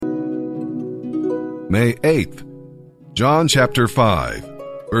May 8th, John chapter 5,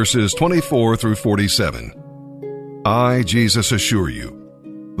 verses 24 through 47. I, Jesus, assure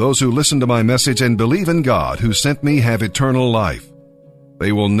you, those who listen to my message and believe in God who sent me have eternal life.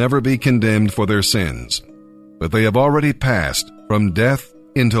 They will never be condemned for their sins, but they have already passed from death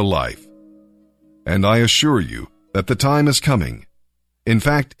into life. And I assure you that the time is coming. In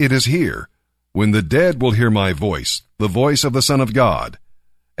fact, it is here, when the dead will hear my voice, the voice of the Son of God,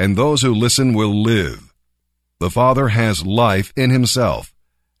 and those who listen will live. The Father has life in himself,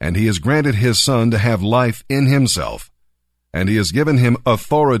 and he has granted his Son to have life in himself, and he has given him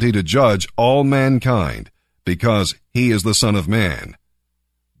authority to judge all mankind, because he is the Son of Man.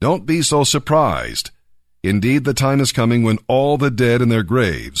 Don't be so surprised. Indeed, the time is coming when all the dead in their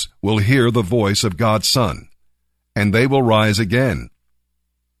graves will hear the voice of God's Son, and they will rise again.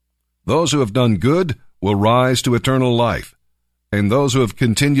 Those who have done good will rise to eternal life, and those who have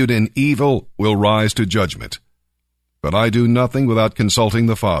continued in evil will rise to judgment. But I do nothing without consulting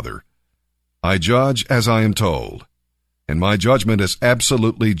the Father. I judge as I am told, and my judgment is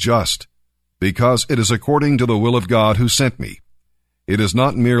absolutely just, because it is according to the will of God who sent me. It is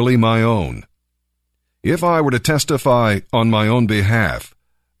not merely my own. If I were to testify on my own behalf,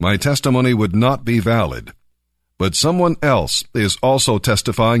 my testimony would not be valid. But someone else is also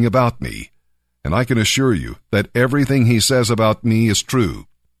testifying about me, and I can assure you that everything he says about me is true.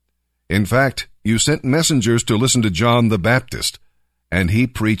 In fact, you sent messengers to listen to John the Baptist, and he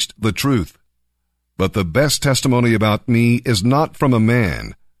preached the truth. But the best testimony about me is not from a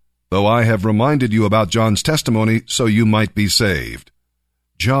man, though I have reminded you about John's testimony so you might be saved.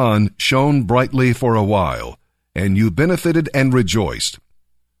 John shone brightly for a while, and you benefited and rejoiced.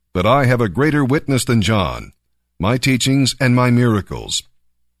 But I have a greater witness than John, my teachings and my miracles.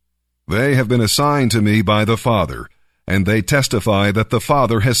 They have been assigned to me by the Father, and they testify that the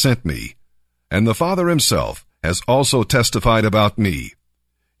Father has sent me. And the Father himself has also testified about me.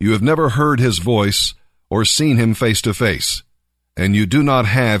 You have never heard his voice or seen him face to face, and you do not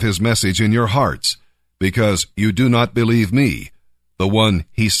have his message in your hearts, because you do not believe me, the one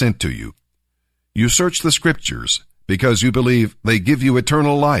he sent to you. You search the Scriptures, because you believe they give you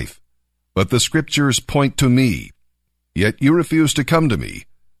eternal life, but the Scriptures point to me. Yet you refuse to come to me,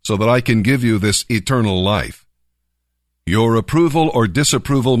 so that I can give you this eternal life. Your approval or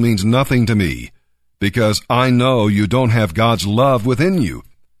disapproval means nothing to me, because I know you don't have God's love within you.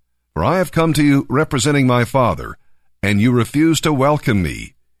 For I have come to you representing my Father, and you refuse to welcome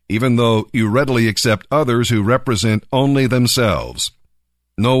me, even though you readily accept others who represent only themselves.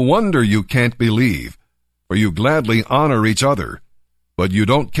 No wonder you can't believe, for you gladly honor each other, but you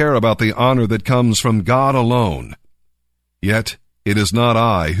don't care about the honor that comes from God alone. Yet it is not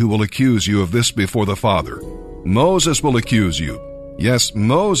I who will accuse you of this before the Father. Moses will accuse you. Yes,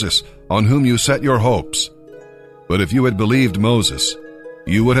 Moses, on whom you set your hopes. But if you had believed Moses,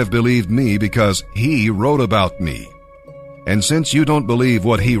 you would have believed me because he wrote about me. And since you don't believe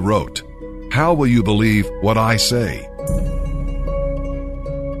what he wrote, how will you believe what I say?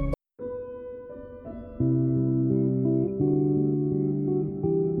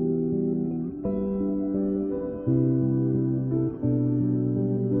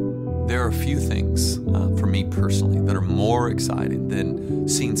 There are a few things for me personally that are more exciting than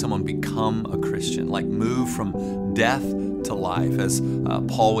seeing someone become a Christian, like move from death to life, as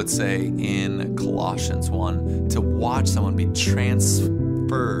Paul would say in Colossians 1, to watch someone be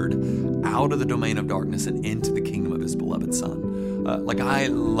transferred out of the domain of darkness and into the kingdom of his beloved Son. I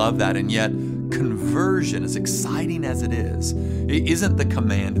love that, and yet conversion, as exciting as it isn't the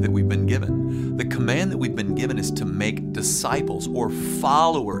command that we've been given. The command that we've been given is to make disciples or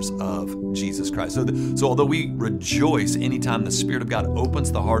followers of Jesus Christ. So although we rejoice anytime the Spirit of God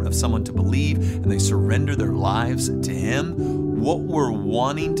opens the heart of someone to believe and they surrender their lives to Him, what we're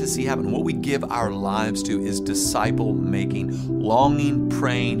wanting to see happen, what we give our lives to, is disciple making, longing,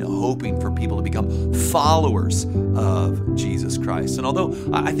 praying, hoping for people to become followers of Jesus Christ. And although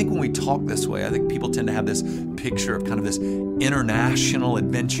I think when we talk this way, I think people tend to have this picture of kind of this international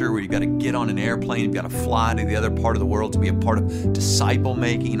adventure where you've got to get on an airplane, you've got to fly to the other part of the world to be a part of disciple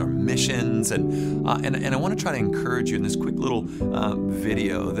making or missions. And I want to try to encourage you in this quick little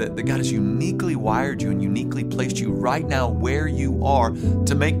video that God has uniquely wired you and uniquely placed you right now where you are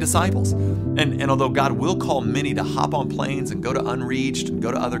to make disciples. And although God will call many to hop on planes and go to unreached and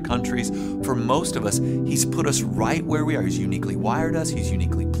go to other countries, for most of us, He's put us right where we are. He's uniquely wired us. He's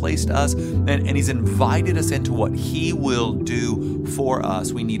uniquely placed us. And and He's invited us into what He will do for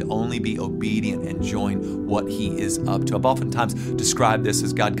us. We need only be obedient and join what He is up to. I've oftentimes described this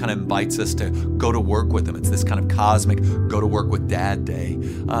as God kind of invites us to go to work with Him. It's this kind of cosmic go to work with Dad day.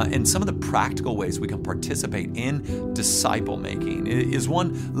 And some of the practical ways we can participate in disciple making is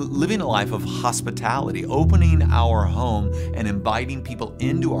one, living a life of hospitality, opening our home and inviting people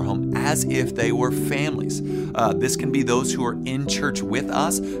into our home as if they were families. This can be those who are in church with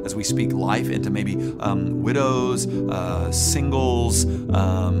us as we speak life into maybe widows, singles,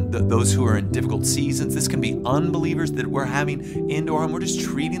 those who are in difficult seasons. This can be unbelievers that we're having into our home. We're just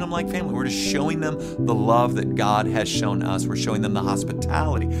treating them like family. We're just showing them the love that God has shown us. We're showing them the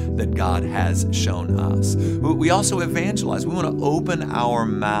hospitality that God has shown us. We also evangelize. We want to open our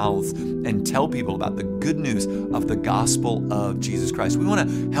mouths and tell people about the good news of the gospel of Jesus Christ. We want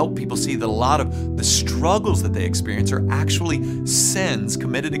to help people see that a lot of the struggles that they experience are actually sins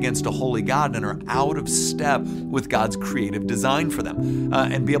committed against a holy God and are out of step with God's creative design for them,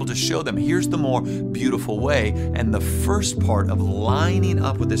 and be able to show them here's the more beautiful way. And the first part of lining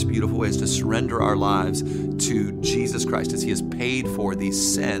up with this beautiful way is to surrender our lives to Jesus Christ as He has paid for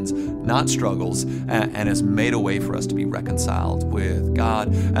these sins, not struggles, and has made a way for us to be reconciled with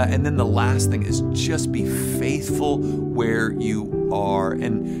God. And then the last thing is just be faithful where you are.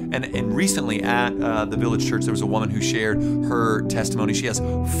 And recently at the Village Church, there was a woman who shared her testimony. She has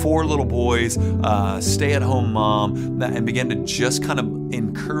 4 little boys, stay-at-home mom, and began to just kind of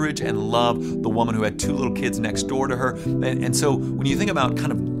encourage and love the woman who had 2 little kids next door to her. And so when you think about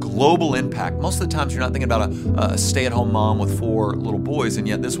kind of global impact, most of the times you're not thinking about a stay-at-home mom with 4 little boys, and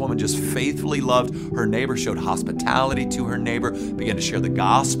yet this woman just faithfully loved her neighbor, showed hospitality to her neighbor, began to share the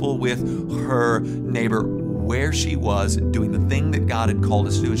gospel with her neighbor where she was, doing the thing that God had called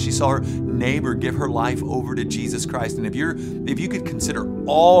us to do. And she saw her neighbor give her life over to Jesus Christ. And if you could consider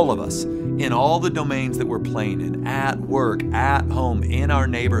all of us in all the domains that we're playing in, at work, at home, in our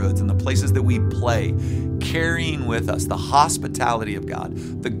neighborhoods, in the places that we play, carrying with us the hospitality of God,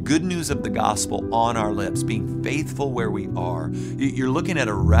 the good news of the gospel on our lips, being faithful where we are. You're looking at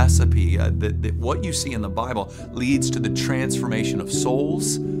a recipe that what you see in the Bible leads to the transformation of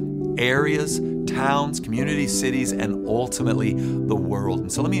souls, areas, towns, communities, cities, and ultimately the world.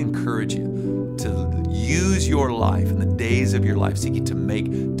 And so let me encourage you to use your life and the days of your life seeking to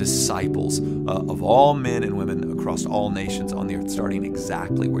make disciples of all men and women across all nations on the earth, starting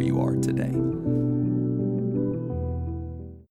exactly where you are today.